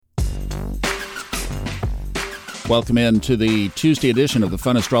Welcome into the Tuesday edition of the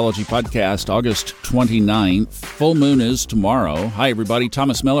Fun Astrology Podcast, August 29th. Full moon is tomorrow. Hi, everybody.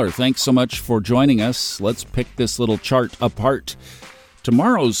 Thomas Miller. Thanks so much for joining us. Let's pick this little chart apart.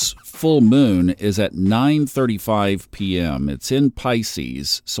 Tomorrow's full moon is at 9:35 p.m. It's in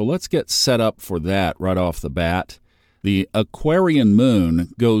Pisces, so let's get set up for that right off the bat. The Aquarian moon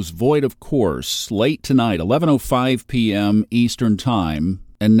goes void of course late tonight, 11:05 p.m. Eastern Time.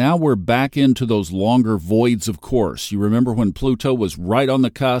 And now we're back into those longer voids of course. You remember when Pluto was right on the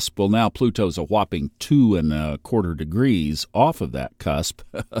cusp? Well, now Pluto's a whopping 2.25 degrees off of that cusp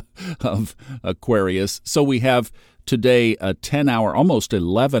of Aquarius. So we have today a 10-hour, almost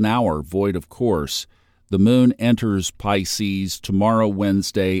 11-hour void of course. The moon enters Pisces tomorrow,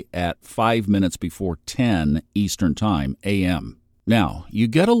 Wednesday, at 5 minutes before 10 Eastern Time, a.m. Now, you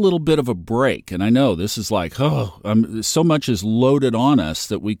get a little bit of a break, and I know this is like, so much is loaded on us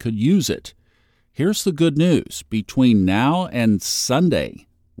that we could use it. Here's the good news. Between now and Sunday,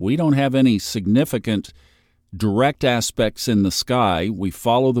 we don't have any significant direct aspects in the sky. We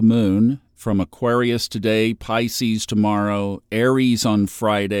follow the moon from Aquarius today, Pisces tomorrow, Aries on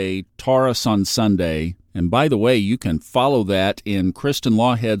Friday, Taurus on Sunday. And by the way, you can follow that in Kristen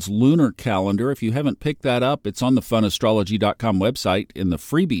Lawhead's lunar calendar. If you haven't picked that up, it's on the funastrology.com website in the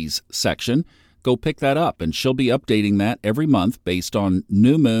freebies section. Go pick that up, and she'll be updating that every month based on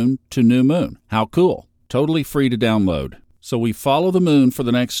new moon to new moon. How cool. Totally free to download. So we follow the moon for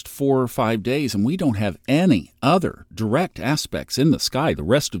the next 4 or 5 days, and we don't have any other direct aspects in the sky the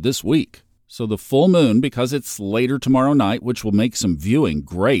rest of this week. So the full moon, because it's later tomorrow night, which will make some viewing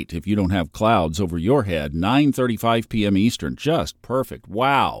great if you don't have clouds over your head, 9:35 p.m. Eastern, just perfect.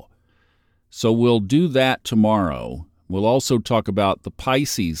 Wow. So we'll do that tomorrow. We'll also talk about the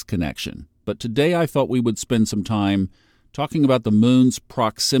Pisces connection. But today I thought we would spend some time talking about the moon's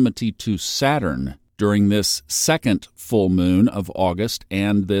proximity to Saturn during this second full moon of August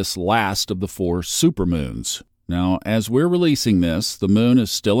and this last of the 4 supermoons. Now, as we're releasing this, the moon is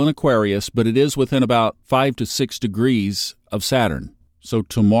still in Aquarius, but it is within about 5 to 6 degrees of Saturn. So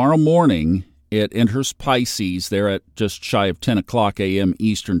tomorrow morning, it enters Pisces there at just shy of 10 o'clock a.m.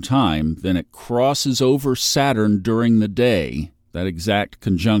 Eastern Time. Then it crosses over Saturn during the day. That exact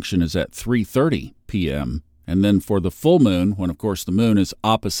conjunction is at 3:30 p.m. And then for the full moon, when, of course, the moon is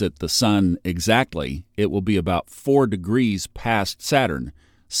opposite the sun exactly, it will be about 4 degrees past Saturn.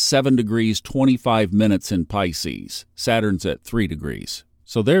 7 degrees, 25 minutes in Pisces. Saturn's at 3 degrees.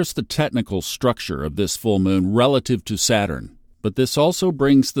 So there's the technical structure of this full moon relative to Saturn. But this also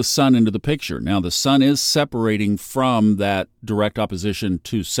brings the sun into the picture. Now, the sun is separating from that direct opposition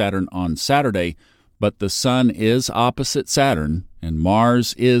to Saturn on Saturday, but the sun is opposite Saturn, and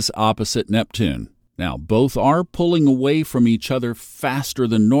Mars is opposite Neptune. Now, both are pulling away from each other faster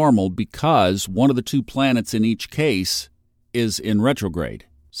than normal because one of the 2 planets in each case is in retrograde.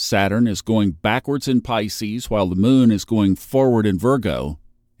 Saturn is going backwards in Pisces while the moon is going forward in Virgo,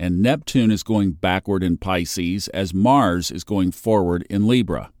 and Neptune is going backward in Pisces as Mars is going forward in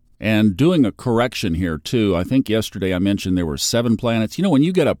Libra. And doing a correction here, too, I think yesterday I mentioned there were 7 planets. You know, when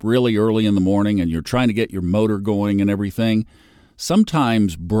you get up really early in the morning and you're trying to get your motor going and everything,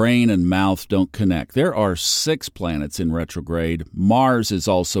 sometimes brain and mouth don't connect. There are 6 planets in retrograde. Mars is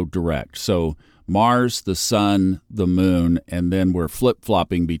also direct. So Mars, the Sun, the Moon, and then we're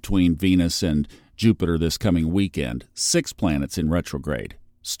flip-flopping between Venus and Jupiter this coming weekend. 6 planets in retrograde.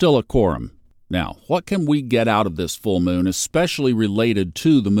 Still a quorum. Now, what can we get out of this full moon, especially related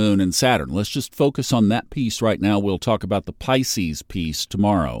to the moon and Saturn? Let's just focus on that piece right now. We'll talk about the Pisces piece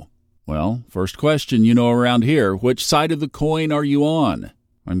tomorrow. Well, first question, around here, which side of the coin are you on?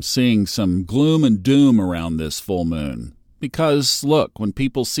 I'm seeing some gloom and doom around this full moon. Because, look, when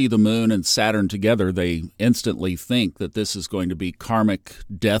people see the moon and Saturn together, they instantly think that this is going to be karmic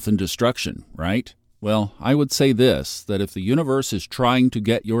death and destruction, right? Well, I would say this, that if the universe is trying to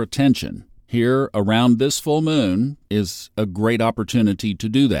get your attention, here around this full moon is a great opportunity to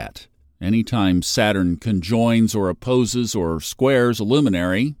do that. Anytime Saturn conjoins or opposes or squares a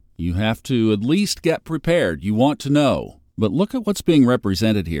luminary, you have to at least get prepared. You want to know. But look at what's being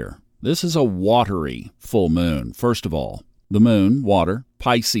represented here. This is a watery full moon, first of all. The moon, water,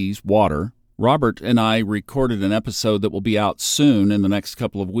 Pisces, water. Robert and I recorded an episode that will be out soon in the next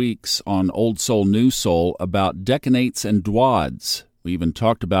couple of weeks on Old Soul, New Soul about decanates and dwads. We even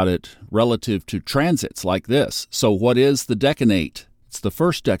talked about it relative to transits like this. So what is the decanate? It's the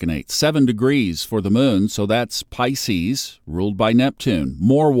first decanate, 7 degrees for the moon, so that's Pisces, ruled by Neptune,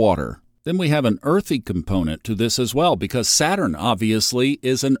 more water. Then we have an earthy component to this as well, because Saturn obviously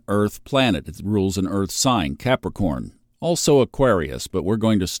is an earth planet. It rules an earth sign, Capricorn. Also Aquarius, but we're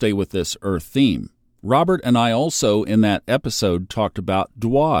going to stay with this earth theme. Robert and I also, in that episode, talked about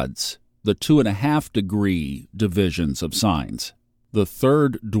dwads, the 2.5 degree divisions of signs. The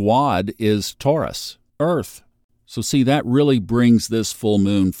third dwad is Taurus, Earth. So see, that really brings this full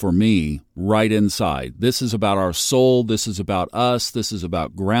moon for me right inside. This is about our soul. This is about us. This is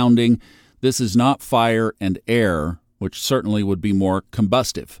about grounding. This is not fire and air, which certainly would be more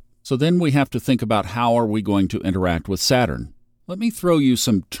combustive. So then we have to think about how are we going to interact with Saturn. Let me throw you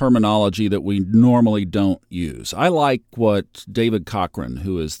some terminology that we normally don't use. I like what David Cochran,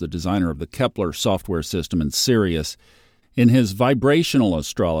 who is the designer of the Kepler software system in Sirius, in his vibrational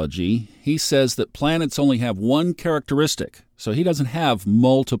astrology, he says that planets only have one characteristic, so he doesn't have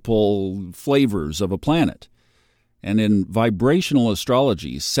multiple flavors of a planet. And in vibrational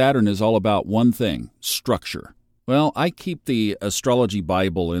astrology, Saturn is all about one thing, structure. Well, I keep the Astrology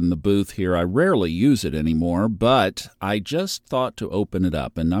Bible in the booth here. I rarely use it anymore, but I just thought to open it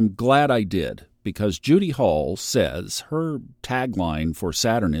up, and I'm glad I did, because Judy Hall says her tagline for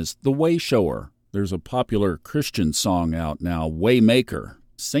Saturn is the way shower. There's a popular Christian song out now, Waymaker.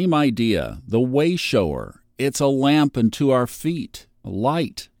 Same idea, the way shower. It's a lamp unto our feet, a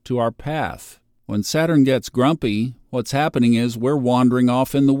light to our path. When Saturn gets grumpy, what's happening is we're wandering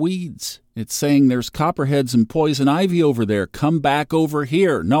off in the weeds. It's saying there's copperheads and poison ivy over there. Come back over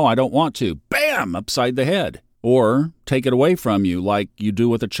here. No, I don't want to. Bam! Upside the head. Or take it away from you like you do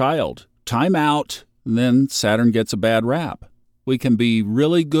with a child. Time out. And then Saturn gets a bad rap. We can be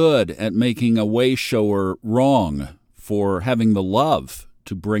really good at making a way shower wrong for having the love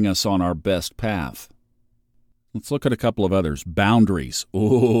to bring us on our best path. Let's look at a couple of others. Boundaries.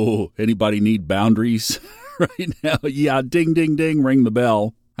 Oh, anybody need boundaries right now? Yeah, ding, ding, ding, ring the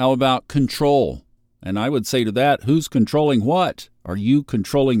bell. How about control? And I would say to that, who's controlling what? Are you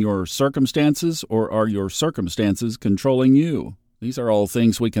controlling your circumstances, or are your circumstances controlling you? These are all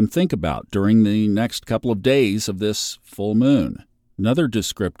things we can think about during the next couple of days of this full moon. Another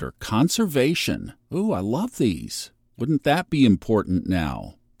descriptor, conservation. Ooh, I love these. Wouldn't that be important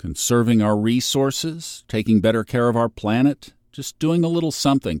now? Conserving our resources, taking better care of our planet, just doing a little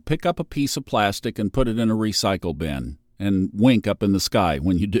something. Pick up a piece of plastic and put it in a recycle bin, and wink up in the sky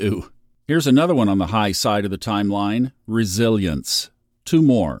when you do. Here's another one on the high side of the timeline, resilience. 2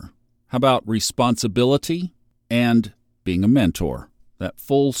 more. How about responsibility and being a mentor? That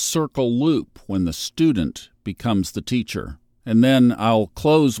full circle loop when the student becomes the teacher. And then I'll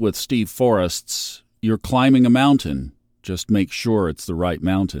close with Steve Forrest's, you're climbing a mountain. Just make sure it's the right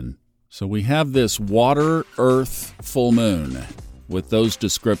mountain. So we have this water, earth, full moon with those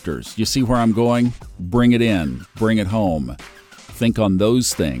descriptors. You see where I'm going? Bring it in. Bring it home. Think on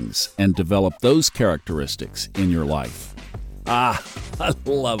those things and develop those characteristics in your life. I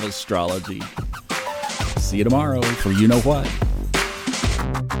love astrology. See you tomorrow for You Know What.